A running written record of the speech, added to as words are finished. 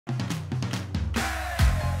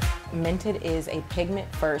Mented is a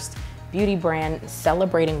pigment-first beauty brand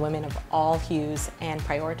celebrating women of all hues and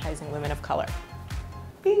prioritizing women of color.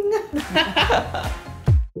 Bing!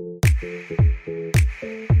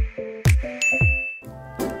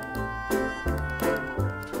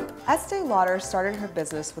 Estee Lauder started her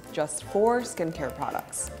business with just 4 skincare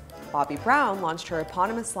products. Bobbi Brown launched her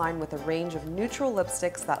eponymous line with a range of neutral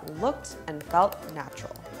lipsticks that looked and felt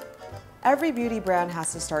natural. Every beauty brand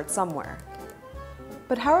has to start somewhere.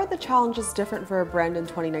 But how are the challenges different for a brand in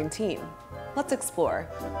 2019? Let's explore.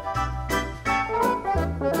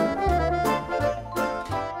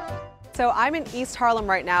 So I'm in East Harlem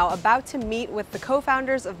right now, about to meet with the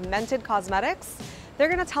co-founders of Mented Cosmetics. They're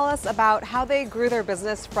going to tell us about how they grew their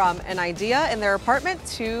business from an idea in their apartment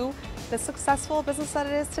to the successful business that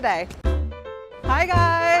it is today. Hi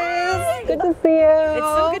guys! Hi. Good to see you. It's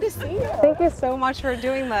so good to see you. Thank you so much for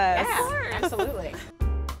doing this. Yeah, absolutely.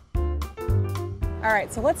 All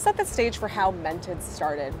right, so let's set the stage for how Mented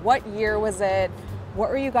started. What year was it? What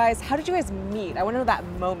were you guys, how did you guys meet? I want to know that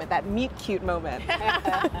moment, that meet cute moment.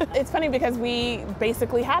 It's funny because we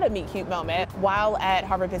basically had a meet cute moment. While at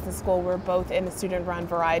Harvard Business School, we were both in the student-run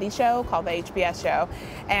variety show called the HBS show.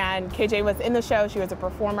 And KJ was in the show, she was a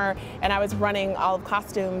performer, and I was running all of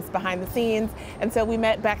costumes behind the scenes. And so we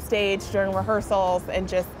met backstage during rehearsals and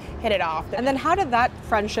just hit it off. And then how did that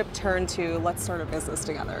friendship turn to let's start a business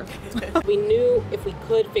together? We knew if we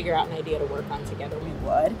could figure out an idea to work on together, we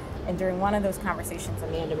would. And during one of those conversations,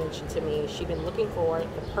 Amanda mentioned to me she'd been looking for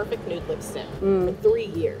the perfect nude lipstick for 3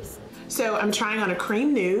 years. So I'm trying on a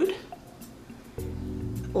cream nude.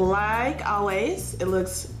 Like always, it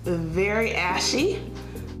looks very ashy.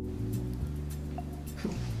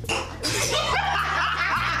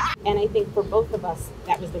 And I think for both of us,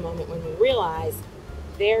 that was the moment when we realized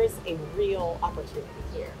there's a real opportunity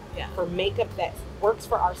here for makeup that works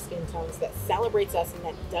for our skin tones, that celebrates us, and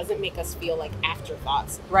that doesn't make us feel like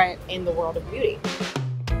afterthoughts in the world of beauty.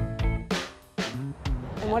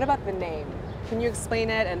 And what about the name? Can you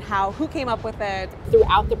explain it and who came up with it?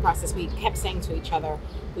 Throughout the process, we kept saying to each other,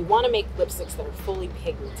 we want to make lipsticks that are fully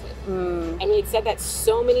pigmented. And we had said that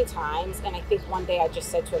so many times, and I think one day I just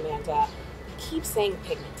said to Amanda, keep saying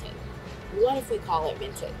pigmented. What if we call it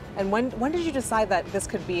Mented? And when did you decide that this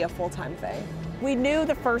could be a full-time thing? We knew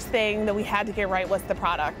the first thing that we had to get right was the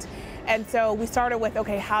product. And so we started with,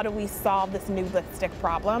 okay, how do we solve this new lipstick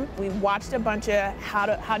problem? We watched a bunch of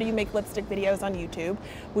how do you make lipstick videos on YouTube.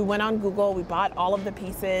 We went on Google, we bought all of the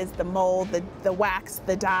pieces, the mold, the wax,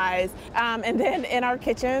 the dyes. And then in our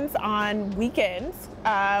kitchens on weekends,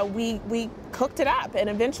 we cooked it up. And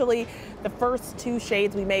eventually the first 2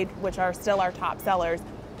 shades we made, which are still our top sellers,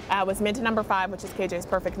 was Mented No. 5, which is KJ's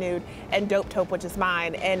Perfect Nude, and Dope Taupe, which is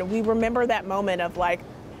mine. And we remember that moment of like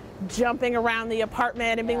jumping around the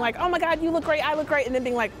apartment and being like, oh my God, you look great, I look great. And then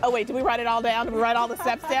being like, oh wait, did we write it all down? Did we write all the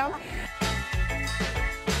steps down?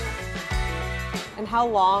 And how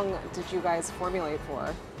long did you guys formulate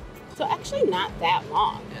for? So actually not that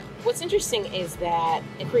long. What's interesting is that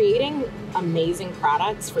creating amazing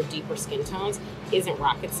products for deeper skin tones isn't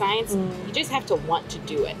rocket science. You just have to want to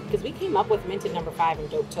do it. Because we came up with Mented No. 5 and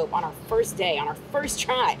Dope Taupe on our first day, on our first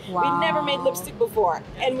try. Wow. We'd never made lipstick before,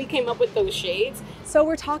 and we came up with those shades. So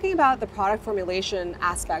we're talking about the product formulation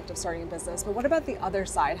aspect of starting a business, but what about the other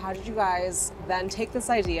side? How did you guys then take this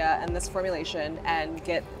idea and this formulation and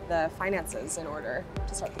get the finances in order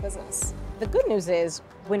to start the business? The good news is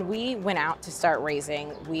when we went out to start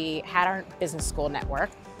raising, we had our business school network.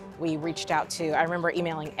 We reached out to, I remember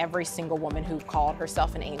emailing every single woman who called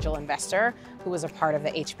herself an angel investor who was a part of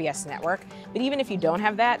the HBS network. But even if you don't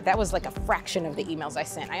have that, that was like a fraction of the emails I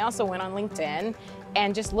sent. I also went on LinkedIn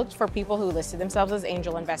and just looked for people who listed themselves as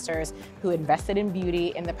angel investors, who invested in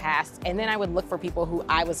beauty in the past, and then I would look for people who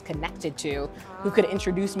I was connected to who could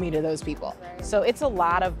introduce me to those people. So it's a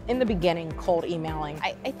lot of, in the beginning, cold emailing.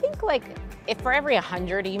 I think like, if for every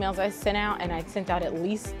 100 emails I sent out, and I sent out at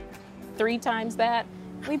least 3 times that,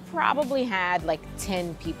 we probably had like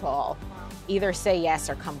 10 people either say yes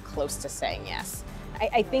or come close to saying yes.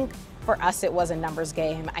 I think for us it was a numbers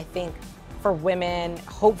game. I think for women,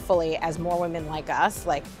 hopefully as more women like us,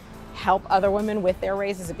 like help other women with their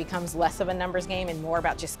raises, it becomes less of a numbers game and more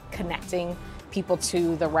about just connecting people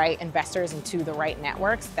to the right investors and to the right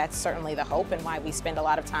networks. That's certainly the hope and why we spend a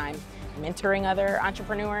lot of time mentoring other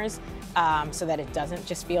entrepreneurs so that it doesn't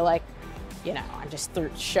just feel like, you know, I'm just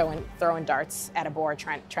throwing darts at a board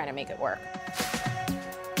trying to make it work.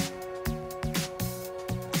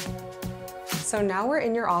 So now we're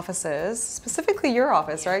in your offices, specifically your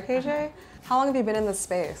office, right, KJ? How long have you been in this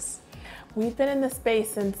space? We've been in this space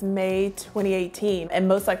since May 2018 and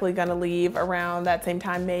most likely going to leave around that same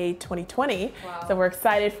time, May 2020. Wow. So we're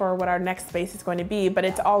excited for what our next space is going to be, but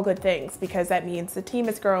it's all good things because that means the team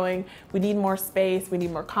is growing. We need more space. We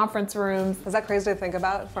need more conference rooms. Is that crazy to think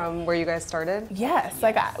about from where you guys started? Yes,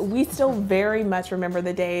 like we still very much remember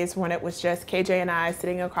the days when it was just KJ and I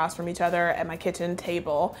sitting across from each other at my kitchen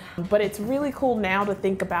table. But it's really cool now to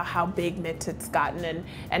think about how big Mented's gotten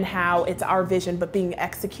and how it's our vision but being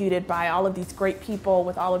executed by all of these great people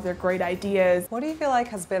with all of their great ideas. What do you feel like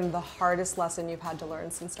has been the hardest lesson you've had to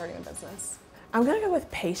learn since starting a business? I'm gonna go with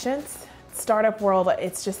patience. Startup world,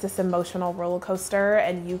 it's just this emotional roller coaster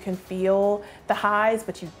and you can feel the highs,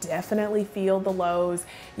 but you definitely feel the lows.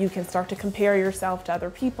 You can start to compare yourself to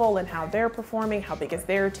other people and how they're performing, how big is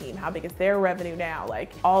their team, how big is their revenue now.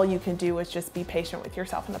 Like all you can do is just be patient with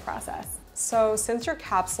yourself in the process. So since your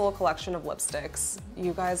capsule collection of lipsticks,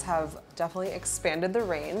 you guys have definitely expanded the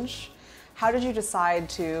range. How did you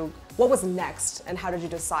decide what was next and how did you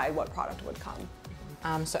decide what product would come?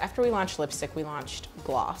 So after we launched lipstick, we launched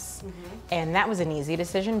gloss. And that was an easy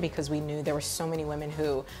decision because we knew there were so many women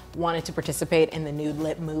who wanted to participate in the nude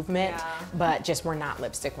lip movement, but just were not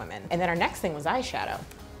lipstick women. And then our next thing was eyeshadow.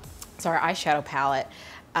 So our eyeshadow palette,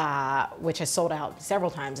 which has sold out several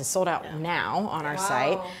times, is sold out now on our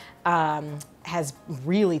site, has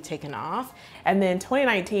really taken off. And then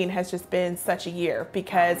 2019 has just been such a year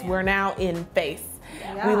because we're now in face.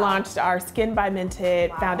 We launched our Skin by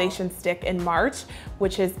Mented foundation stick in March,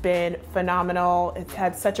 which has been phenomenal. It's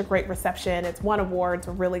had such a great reception. It's won awards.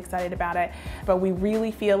 We're really excited about it. But we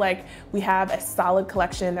really feel like we have a solid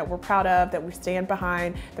collection that we're proud of, that we stand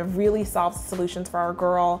behind, that really solves solutions for our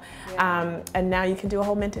girl. And now you can do a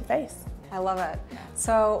whole Mented face. I love it.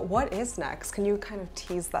 So what is next? Can you kind of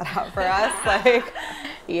tease that out for us?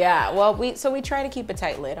 Yeah, well, we try to keep a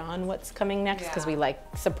tight lid on what's coming next because we like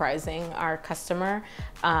surprising our customer.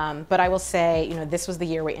 But I will say, this was the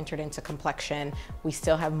year we entered into complexion. We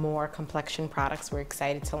still have more complexion products we're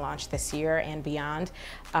excited to launch this year and beyond.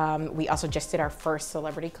 We also just did our first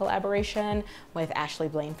celebrity collaboration with Ashley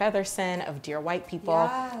Blaine Featherson of Dear White People.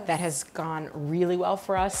 That has gone really well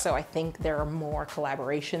for us. So I think there are more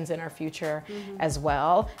collaborations in our future as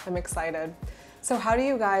well. I'm excited. So how do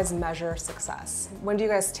you guys measure success? When do you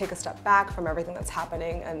guys take a step back from everything that's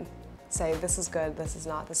happening and say, this is good, this is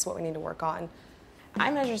not, this is what we need to work on? I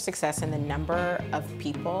measure success in the number of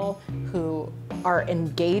people who are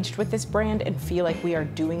engaged with this brand and feel like we are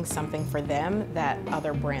doing something for them that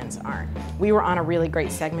other brands aren't. We were on a really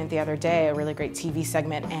great segment the other day, a really great TV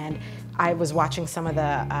segment, and I was watching some of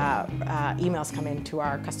the emails come into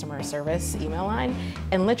our customer service email line,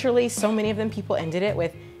 and literally so many of them, people ended it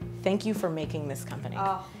with, "Thank you for making this company."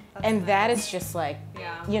 And that is just like,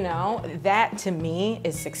 that to me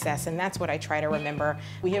is success, and that's what I try to remember.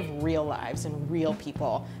 We have real lives and real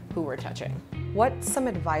people who we're touching. What's some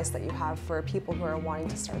advice that you have for people who are wanting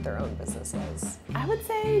to start their own businesses? I would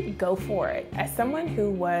say go for it. As someone who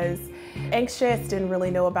was anxious, didn't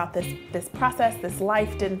really know about this process, this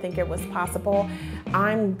life, didn't think it was possible,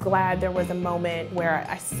 I'm glad there was a moment where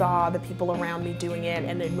I saw the people around me doing it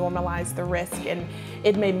and it normalized the risk, and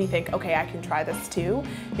it made me think, okay, I can try this too,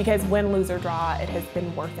 because win, lose, or draw, it has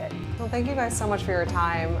been worth it. Well, thank you guys so much for your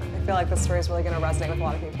time. I feel like this story is really going to resonate with a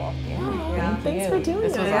lot of people. Thanks for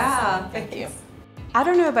doing this. Thank you. I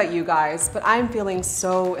don't know about you guys, but I'm feeling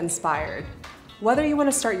so inspired. Whether you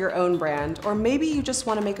want to start your own brand or maybe you just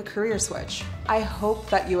want to make a career switch, I hope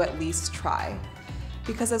that you at least try.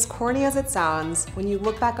 Because as corny as it sounds, when you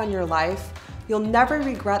look back on your life, you'll never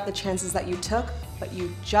regret the chances that you took, but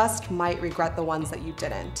you just might regret the ones that you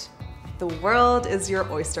didn't. The world is your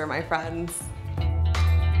oyster, my friends.